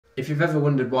If you've ever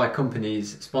wondered why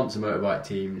companies sponsor motorbike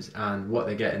teams and what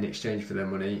they get in exchange for their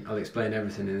money, I'll explain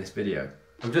everything in this video.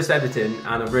 I'm just editing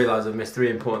and I've realised I've missed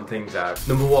 3 important things out.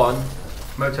 Number 1,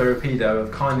 Moto Rapido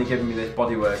have kindly given me this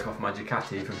bodywork off my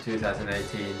Ducati from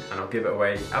 2018 and I'll give it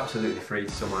away absolutely free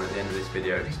to someone at the end of this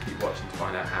video. Just keep watching to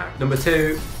find out how. Number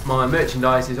 2, my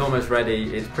merchandise is almost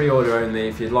ready. It's pre-order only.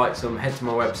 If you'd like some, head to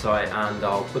my website and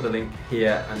I'll put the link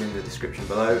here and in the description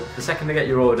below. The second I get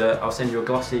your order, I'll send you a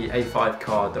glossy A5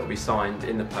 card that will be signed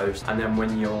in the post, and then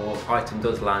when your item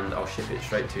does land, I'll ship it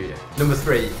straight to you. Number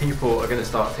 3, people are going to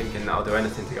start thinking that I'll do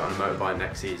anything to get on a motorbike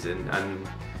next season, and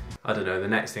I don't know, the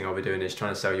next thing I'll be doing is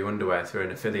trying to sell you underwear through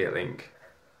an affiliate link.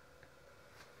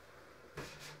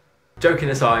 Joking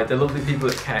aside, the lovely people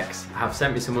at Kex have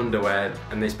sent me some underwear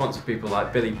and they sponsor people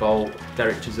like Billy Bolt,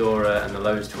 Derek Chisora and the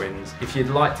Lowe's twins. If you'd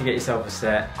like to get yourself a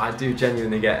set, I do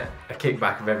genuinely get a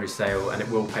kickback of every sale and it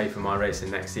will pay for my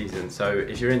racing next season. So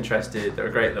if you're interested, they're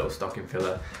a great little stocking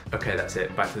filler. Okay, that's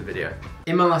it, back to the video.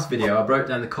 In my last video, I broke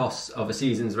down the costs of a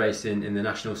season's racing in the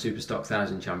National Superstock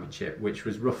 1000 Championship, which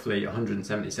was roughly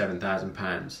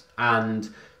 £177,000. And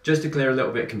just to clear a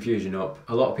little bit of confusion up,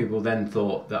 a lot of people then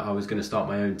thought that I was going to start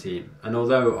my own team. And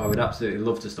although I would absolutely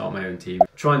love to start my own team,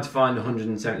 trying to find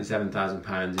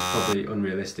 £177,000 is probably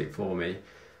unrealistic for me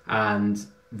and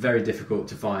very difficult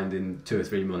to find in 2 or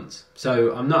 3 months.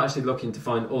 So I'm not actually looking to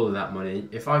find all of that money.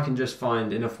 If I can just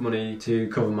find enough money to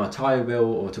cover my tyre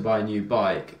bill or to buy a new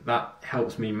bike, that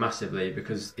helps me massively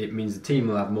because it means the team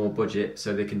will have more budget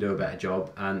so they can do a better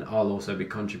job, and I'll also be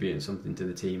contributing something to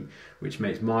the team, which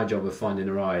makes my job of finding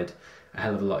a ride a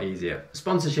hell of a lot easier.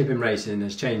 Sponsorship in racing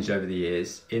has changed over the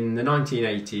years. In the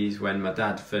 1980s, when my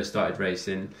dad first started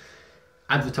racing,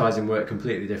 advertising worked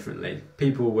completely differently.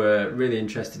 People were really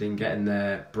interested in getting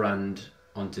their brand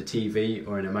onto TV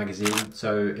or in a magazine.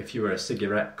 So if you were a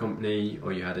cigarette company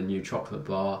or you had a new chocolate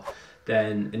bar,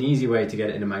 then an easy way to get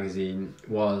it in a magazine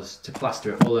was to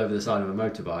plaster it all over the side of a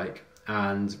motorbike,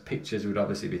 and pictures would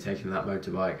obviously be taken of that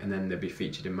motorbike and then they'd be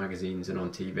featured in magazines and on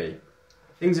TV.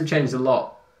 Things have changed a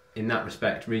lot in that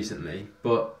respect recently,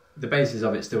 but the basis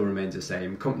of it still remains the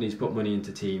same. Companies put money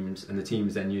into teams and the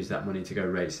teams then use that money to go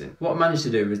racing. What I managed to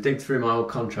do was dig through my old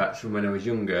contracts from when I was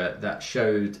younger that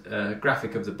showed a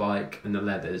graphic of the bike and the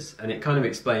leathers, and it kind of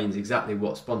explains exactly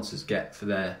what sponsors get for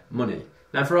their money.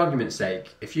 Now, for argument's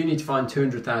sake, if you need to find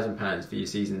 £200,000 for your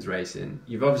season's racing,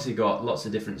 you've obviously got lots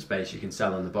of different space you can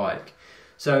sell on the bike.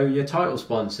 So your title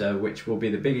sponsor, which will be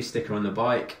the biggest sticker on the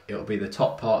bike, it'll be the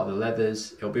top part of the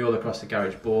leathers, it'll be all across the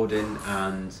garage boarding,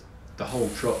 and the whole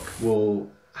truck will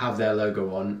have their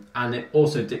logo on, and it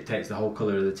also dictates the whole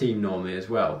colour of the team normally as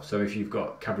well. So if you've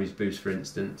got Cadbury's Boost, for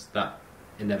instance, that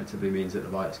inevitably means that the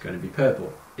bike's going to be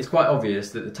purple. It's quite obvious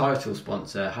that the title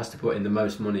sponsor has to put in the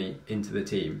most money into the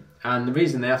team, and the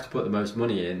reason they have to put the most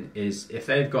money in is if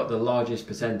they've got the largest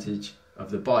percentage of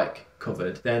the bike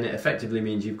covered, then it effectively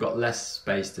means you've got less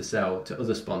space to sell to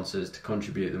other sponsors to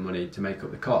contribute the money to make up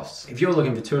the costs. If you're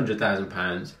looking for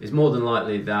 £200,000, it's more than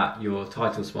likely that your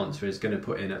title sponsor is going to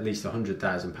put in at least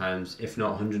 £100,000, if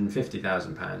not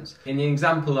 £150,000. In the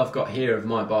example I've got here of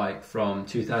my bike from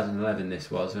 2011, this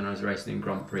was when I was racing in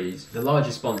Grand Prix, the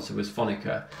largest sponsor was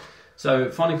Fonica. So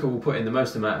Fonica will put in the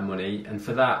most amount of money, and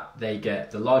for that they get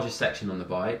the largest section on the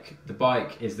bike. The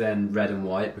bike is then red and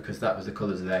white because that was the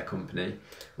colours of their company.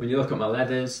 When you look at my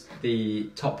leathers,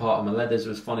 the top part of my leathers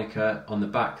was Fonica, on the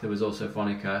back there was also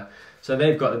Fonica. So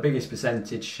they've got the biggest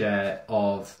percentage share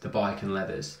of the bike and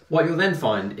leathers. What you'll then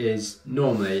find is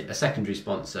normally a secondary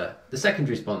sponsor. The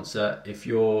secondary sponsor, if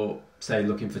you're say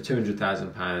looking for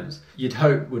 £200,000, you'd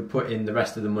hope would put in the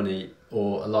rest of the money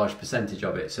or a large percentage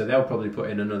of it. So they'll probably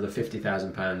put in another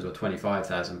 £50,000 or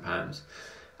 £25,000.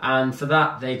 And for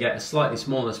that they get a slightly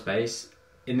smaller space.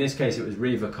 In this case it was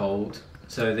Riva Cold,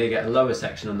 so they get a lower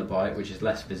section on the bike which is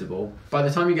less visible. By the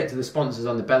time you get to the sponsors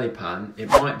on the belly pan, it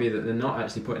might be that they're not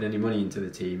actually putting any money into the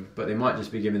team, but they might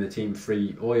just be giving the team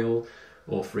free oil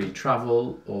or free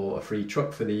travel or a free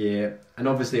truck for the year. And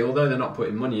obviously, although they're not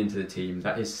putting money into the team,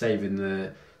 that is saving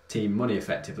the team money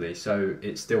effectively, so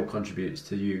it still contributes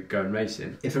to you going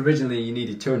racing. If originally you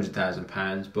needed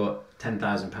 £200,000 but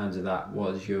 £10,000 of that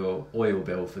was your oil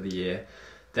bill for the year,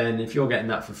 then if you're getting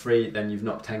that for free, then you've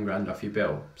knocked 10 grand off your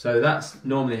bill. So that's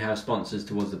normally how sponsors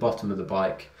towards the bottom of the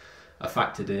bike are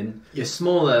factored in. Your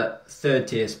smaller third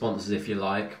tier sponsors, if you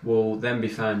like, will then be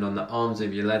found on the arms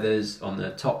of your leathers, on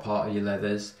the top part of your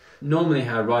leathers. Normally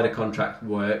how rider contracts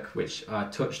work, which I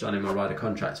touched on in my rider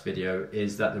contracts video,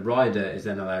 is that the rider is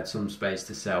then allowed some space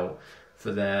to sell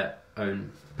for their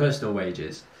own personal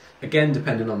wages. Again,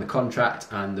 depending on the contract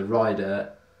and the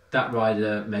rider, that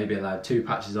rider may be allowed 2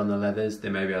 patches on their leathers, they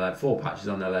may be allowed 4 patches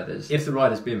on their leathers. If the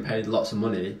rider's being paid lots of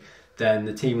money, then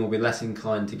the team will be less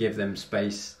inclined to give them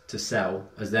space to sell,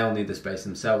 as they'll need the space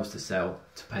themselves to sell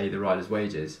to pay the rider's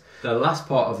wages. The last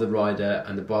part of the rider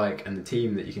and the bike and the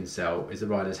team that you can sell is the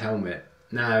rider's helmet.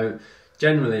 Now,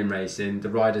 generally in racing, the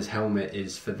rider's helmet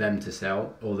is for them to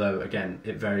sell, although again,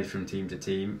 it varies from team to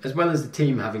team. As well as the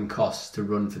team having costs to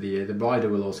run for the year, the rider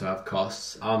will also have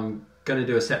costs. I'm going to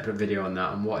do a separate video on that,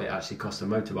 on what it actually costs a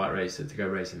motorbike racer to go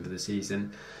racing for the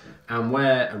season. And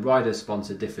where a rider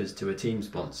sponsor differs to a team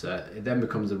sponsor, it then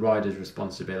becomes the rider's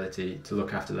responsibility to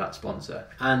look after that sponsor.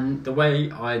 And the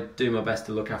way I do my best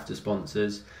to look after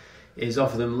sponsors is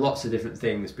offer them lots of different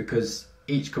things, because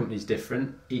each company's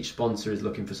different, each sponsor is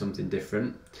looking for something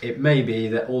different. It may be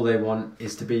that all they want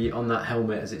is to be on that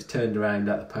helmet as it's turned around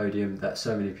at the podium that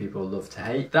so many people love to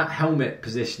hate. That helmet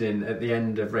positioning at the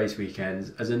end of race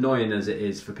weekends, as annoying as it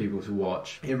is for people to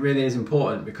watch, it really is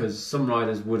important, because some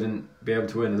riders wouldn't be able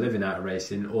to earn a living out of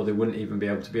racing, or they wouldn't even be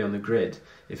able to be on the grid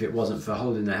if it wasn't for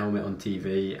holding the helmet on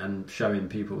TV and showing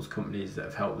people's companies that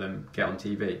have helped them get on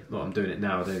TV. Well, I'm doing it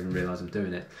now, I don't even realise I'm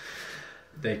doing it.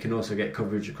 They can also get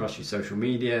coverage across your social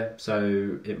media,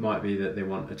 so it might be that they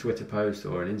want a Twitter post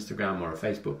or an Instagram or a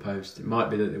Facebook post. It might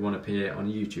be that they want to appear on a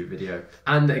YouTube video.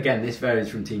 And again, this varies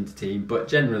from team to team, but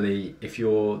generally, if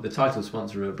you're the title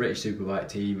sponsor of a British Superbike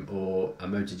team or a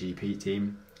MotoGP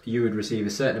team, you would receive a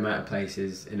certain amount of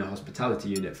places in a hospitality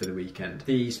unit for the weekend.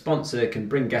 The sponsor can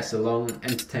bring guests along,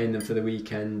 entertain them for the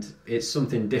weekend. It's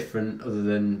something different other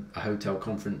than a hotel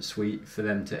conference suite for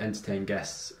them to entertain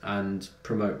guests and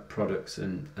promote products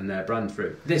and their brand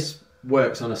through. This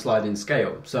works on a sliding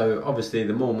scale, so obviously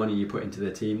the more money you put into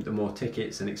the team, the more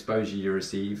tickets and exposure you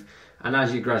receive, and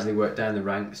as you gradually work down the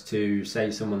ranks to, say,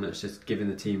 someone that's just giving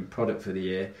the team product for the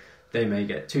year, they may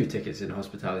get 2 tickets in the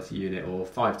hospitality unit or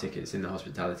 5 tickets in the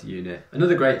hospitality unit.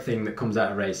 Another great thing that comes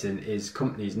out of racing is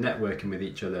companies networking with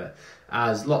each other,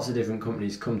 as lots of different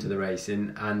companies come to the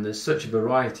racing, and there's such a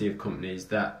variety of companies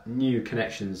that new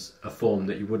connections are formed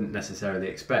that you wouldn't necessarily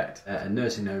expect. A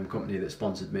nursing home company that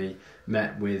sponsored me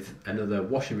met with another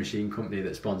washing machine company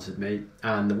that sponsored me,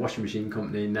 and the washing machine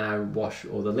company now wash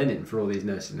all the linen for all these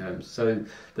nursing homes. So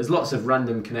there's lots of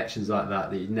random connections like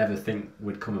that you'd never think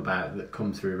would come about that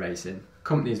come through racing.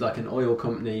 Companies like an oil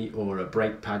company or a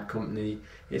brake pad company,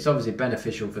 it's obviously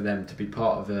beneficial for them to be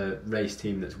part of a race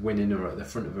team that's winning or at the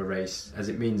front of a race, as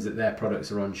it means that their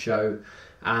products are on show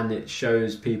and it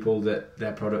shows people that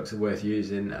their products are worth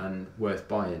using and worth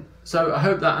buying. So I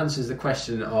hope that answers the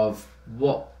question of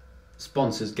what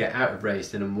sponsors get out of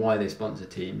racing and why they sponsor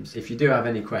teams. If you do have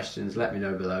any questions, let me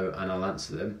know below and I'll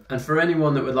answer them. And for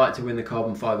anyone that would like to win the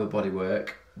carbon fibre bodywork,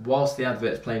 whilst the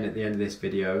advert's playing at the end of this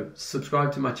video,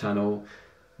 subscribe to my channel,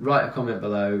 write a comment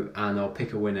below, and I'll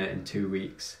pick a winner in 2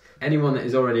 weeks. Anyone that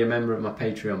is already a member of my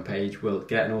Patreon page will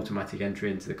get an automatic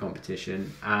entry into the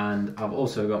competition, and I've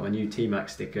also got my new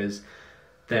T-Max stickers.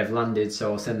 They've landed,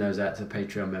 so I'll send those out to the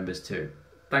Patreon members too.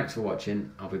 Thanks for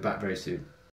watching, I'll be back very soon.